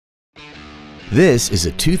This is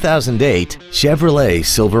a 2008 Chevrolet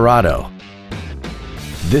Silverado.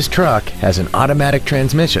 This truck has an automatic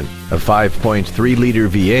transmission, a 5.3-liter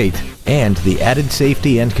V8, and the added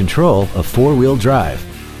safety and control of four-wheel drive.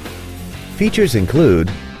 Features include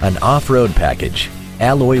an off-road package,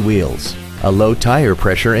 alloy wheels, a low tire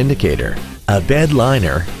pressure indicator, a bed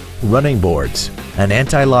liner, running boards, an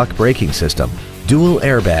anti-lock braking system, dual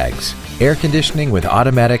airbags, air conditioning with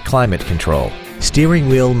automatic climate control, steering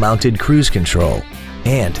wheel mounted cruise control,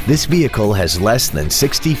 and this vehicle has less than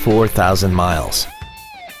 64,000 miles.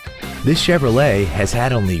 This Chevrolet has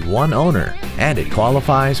had only one owner and it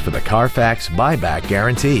qualifies for the Carfax buyback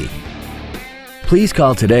guarantee. Please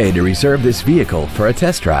call today to reserve this vehicle for a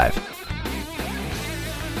test drive.